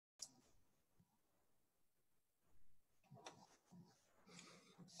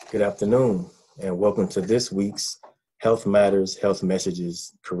Good afternoon, and welcome to this week's Health Matters, Health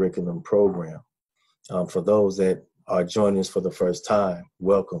Messages curriculum program. For those that are joining us for the first time,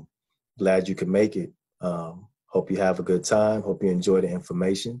 welcome. Glad you could make it. Hope you have a good time. Hope you enjoy the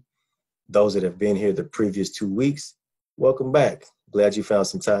information. Those that have been here the previous 2 weeks, welcome back. Glad you found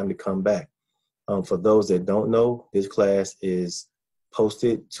some time to come back. For those that don't know, this class is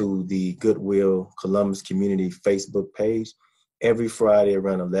posted to the Goodwill Columbus Community Facebook page every Friday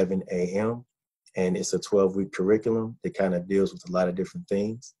around 11 a.m. And it's a 12-week curriculum that kind of deals with a lot of different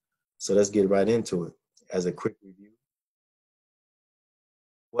things. So let's get right into it. As a quick review,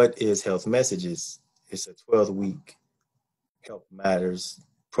 what is Health Messages? It's a 12-week Health Matters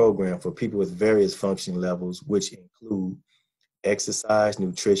program for people with various functioning levels, which include exercise,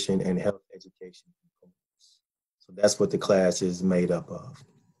 nutrition, and health education components. So that's what the class is made up of.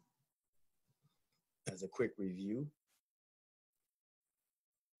 As a quick review,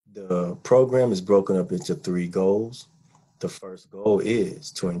 the program is broken up into 3 goals. The first goal is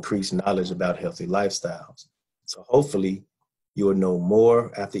to increase knowledge about healthy lifestyles. So hopefully you will know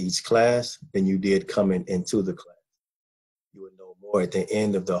more after each class than you did coming into the class. You will know more at the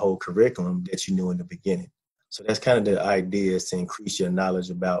end of the whole curriculum that you knew in the beginning. So that's kind of the idea, is to increase your knowledge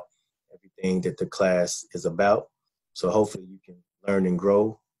about everything that the class is about. So hopefully you can learn and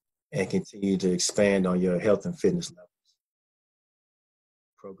grow and continue to expand on your health and fitness levels.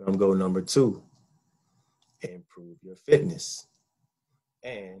 Program goal number 2, improve your fitness.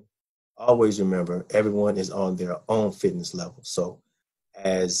 And always remember, everyone is on their own fitness level. So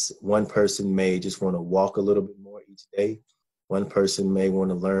as one person may just want to walk a little bit more each day, one person may want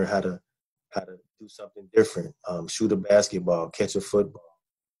to learn how to do something different, shoot a basketball, catch a football,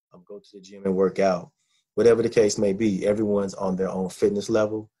 go to the gym and work out. Whatever the case may be, everyone's on their own fitness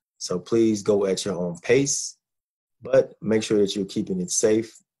level. So please go at your own pace, but make sure that you're keeping it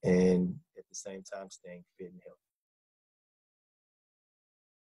safe and at the same time staying fit and healthy.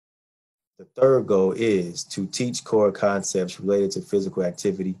 The third goal is to teach core concepts related to physical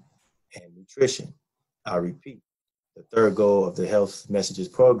activity and nutrition. I'll repeat. The third goal of the Health Messages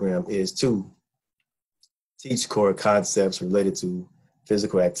program is to teach core concepts related to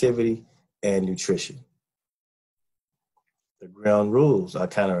physical activity and nutrition. The ground rules, I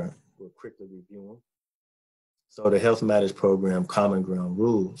kind of will quickly review them. So the Health Matters program common ground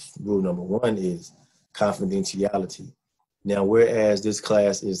rules. Rule number 1 is confidentiality. Now, whereas this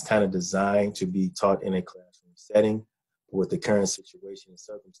class is kind of designed to be taught in a classroom setting with the current situation and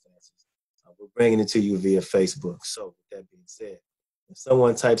circumstances, we're bringing it to you via Facebook. So with that being said, if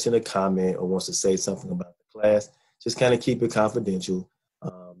someone types in a comment or wants to say something about the class, just kind of keep it confidential.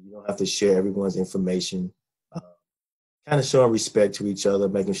 You don't have to share everyone's information. Kind of showing respect to each other,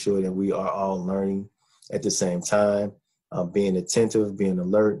 making sure that we are all learning at the same time, being attentive, being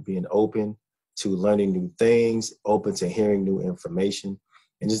alert, being open to learning new things, open to hearing new information,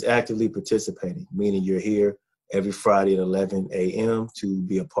 and just actively participating, meaning you're here every Friday at 11 a.m. to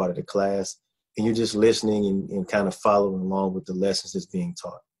be a part of the class, and you're just listening and kind of following along with the lessons that's being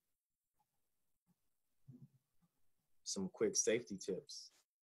taught. Some quick safety tips.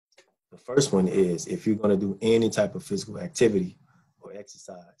 The first one is, if you're going to do any type of physical activity or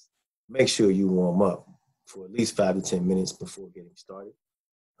exercise, make sure you warm up for at least 5 to 10 minutes before getting started.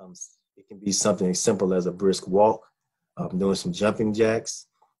 It can be something as simple as a brisk walk, doing some jumping jacks,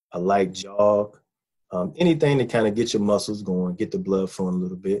 a light jog, anything to kind of get your muscles going, get the blood flowing a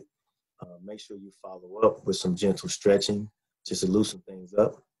little bit. Make sure you follow up with some gentle stretching just to loosen things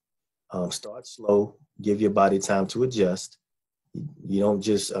up. Start slow, give your body time to adjust. You don't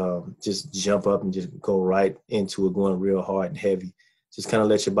just jump up and just go right into it, going real hard and heavy. Just kind of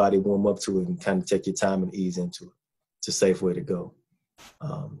let your body warm up to it and kind of take your time and ease into it. It's a safe way to go.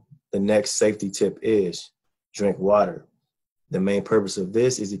 The next safety tip is drink water. The main purpose of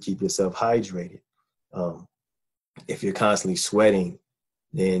this is to keep yourself hydrated. If you're constantly sweating,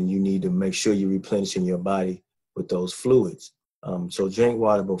 then you need to make sure you're replenishing your body with those fluids. So drink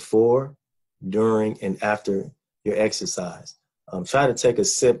water before, during, and after your exercise. Try to take a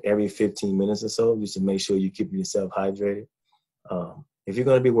sip every 15 minutes or so, just to make sure you're keeping yourself hydrated. If you're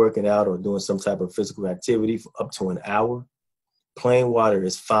going to be working out or doing some type of physical activity for up to an hour, plain water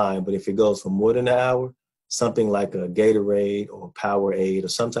is fine. But if it goes for more than an hour, something like a Gatorade or Powerade or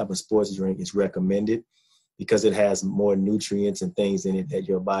some type of sports drink is recommended, because it has more nutrients and things in it that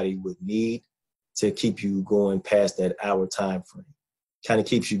your body would need to keep you going past that hour time frame. Kind of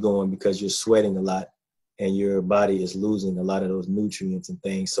keeps you going because you're sweating a lot and your body is losing a lot of those nutrients and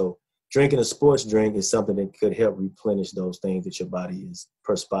things. So drinking a sports drink is something that could help replenish those things that your body is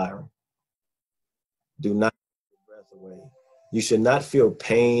perspiring. Do not take your breath away. You should not feel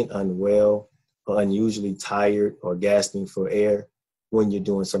pain, unwell, or unusually tired or gasping for air when you're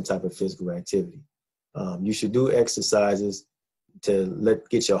doing some type of physical activity. You should do exercises to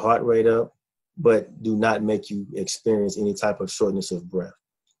get your heart rate up, but do not make you experience any type of shortness of breath.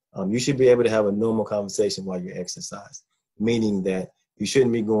 You should be able to have a normal conversation while you exercise, meaning that you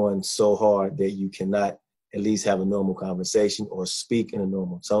shouldn't be going so hard that you cannot at least have a normal conversation or speak in a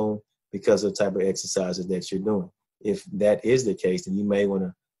normal tone because of the type of exercises that you're doing. If that is the case, then you may want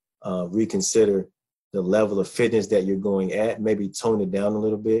to reconsider the level of fitness that you're going at, maybe tone it down a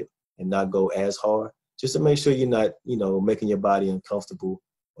little bit and not go as hard, just to make sure you're not, making your body uncomfortable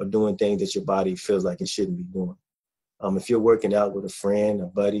or doing things that your body feels like it shouldn't be doing. If you're working out with a friend, a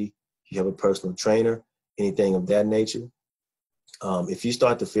buddy, you have a personal trainer, anything of that nature, if you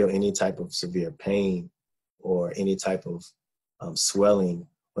start to feel any type of severe pain or any type of swelling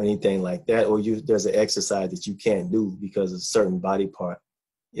or anything like that, or there's an exercise that you can't do because a certain body part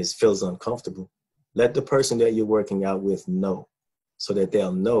feels uncomfortable, let the person that you're working out with know so that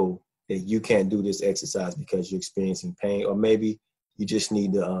they'll know that you can't do this exercise because you're experiencing pain, or maybe you just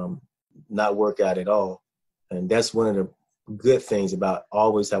need to not work out at all. And that's one of the good things about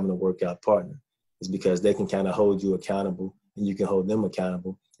always having a workout partner, is because they can kind of hold you accountable and you can hold them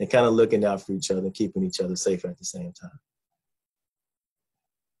accountable, and kind of looking out for each other, keeping each other safe at the same time.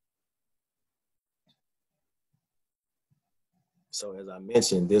 So as I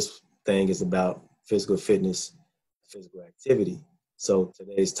mentioned, this thing is about physical fitness, physical activity. So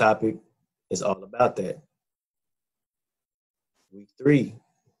today's topic is all about that. Week 3,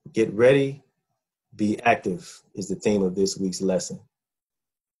 get ready, be active is the theme of this week's lesson.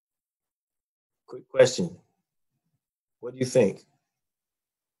 Quick question. What do you think?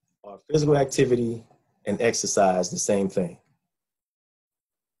 Are physical activity and exercise the same thing?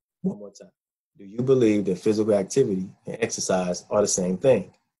 One more time. Do you believe that physical activity and exercise are the same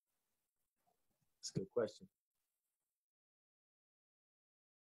thing? That's a good question.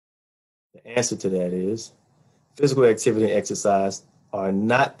 The answer to that is physical activity and exercise are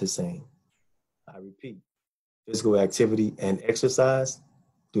not the same. I repeat, physical activity and exercise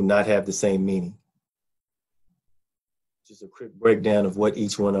do not have the same meaning. Just a quick breakdown of what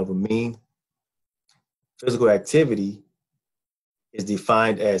each one of them mean. Physical activity is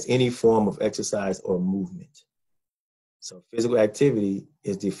defined as any form of exercise or movement. So physical activity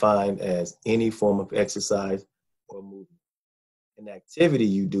is defined as any form of exercise or movement. An activity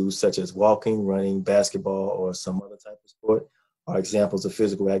you do, such as walking, running, basketball, or some other type of sport, are examples of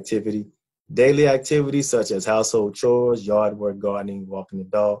physical activity. Daily activities such as household chores, yard work, gardening, walking the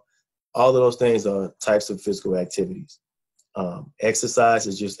dog, all of those things are types of physical activities. Exercise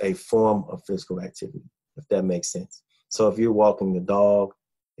is just a form of physical activity, if that makes sense. So if you're walking the dog,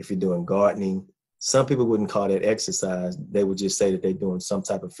 if you're doing gardening, some people wouldn't call that exercise. They would just say that they're doing some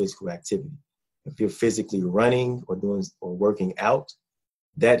type of physical activity. If you're physically running or working out,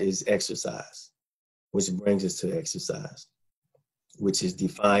 that is exercise, which brings us to exercise, which is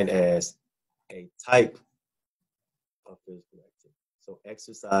defined as a type of physical activity. So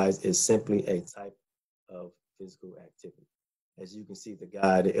exercise is simply a type of physical activity. As you can see,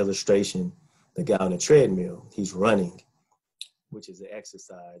 the illustration, the guy on the treadmill, he's running, which is an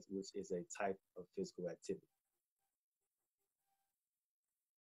exercise, which is a type of physical activity.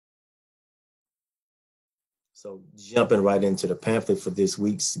 So jumping right into the pamphlet for this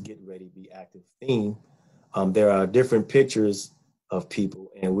week's Get Ready, Be Active theme, there are different pictures of people,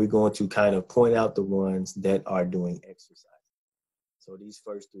 and we're going to kind of point out the ones that are doing exercise. So these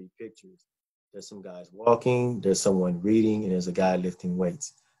first 3 pictures, there's some guys walking, there's someone reading, and there's a guy lifting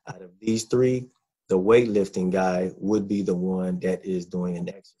weights. Out of these 3, the weightlifting guy would be the one that is doing an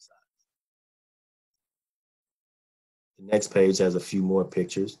exercise. The next page has a few more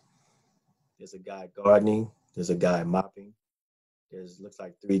pictures. There's a guy gardening, there's a guy mopping, looks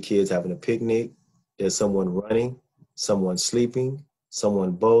like 3 kids having a picnic, there's someone running, someone sleeping,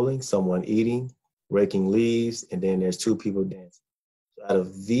 someone bowling, someone eating, raking leaves, and then there's 2 people dancing. So out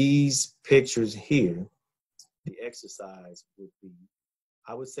of these pictures here, the exercise would be,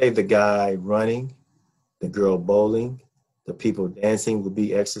 I would say the guy running, the girl bowling, the people dancing would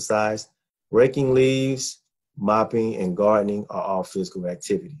be exercise. Raking leaves, mopping, and gardening are all physical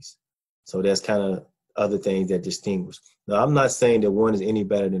activities. So that's kind of other things that distinguish. Now, I'm not saying that one is any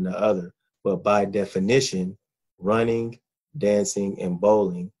better than the other, but by definition, running, dancing, and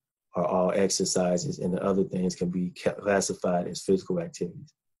bowling are all exercises, and the other things can be classified as physical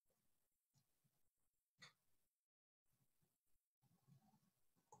activities.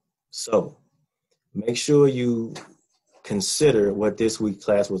 So make sure you consider what this week's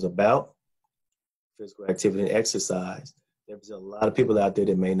class was about, physical activity and exercise, There's a lot of people out there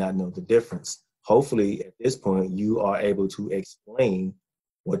that may not know the difference. Hopefully, at this point, you are able to explain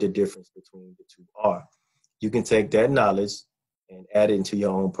what the difference between the two are. You can take that knowledge and add it into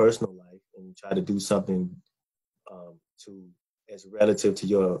your own personal life and try to do something to as relative to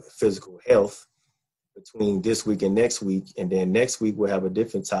your physical health between this week and next week. And then next week, we'll have a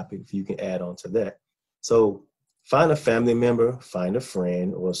different topic if you can add on to that. So find a family member, find a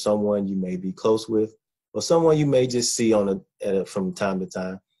friend, or someone you may be close with, or someone you may just see from time to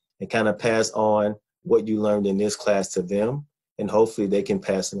time, and kind of pass on what you learned in this class to them. And hopefully they can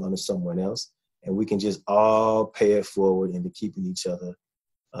pass it on to someone else. And we can just all pay it forward into keeping each other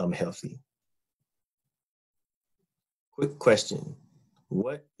healthy. Quick question.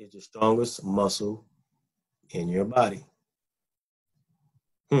 What is the strongest muscle in your body?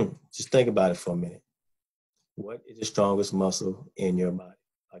 Just think about it for a minute. What is the strongest muscle in your body?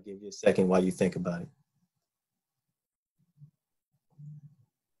 I'll give you a second while you think about it.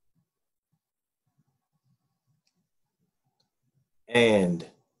 And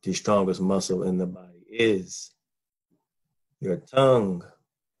the strongest muscle in the body is your tongue.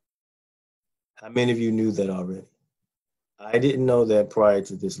 How many of you knew that already? I didn't know that prior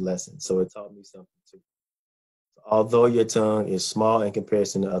to this lesson, so it taught me something too. Although your tongue is small in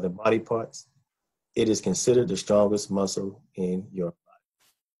comparison to other body parts, it is considered the strongest muscle in your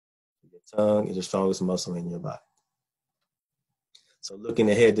body. Your tongue is the strongest muscle in your body. So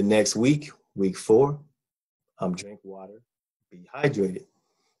looking ahead to next week, week 4, drink water, be hydrated.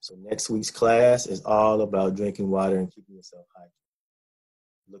 So next week's class is all about drinking water and keeping yourself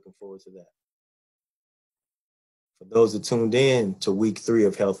hydrated. Looking forward to that. For those that tuned in to week 3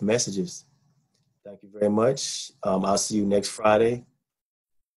 of Health Messages, thank you very much. I'll see you next Friday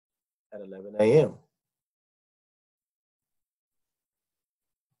at 11 a.m.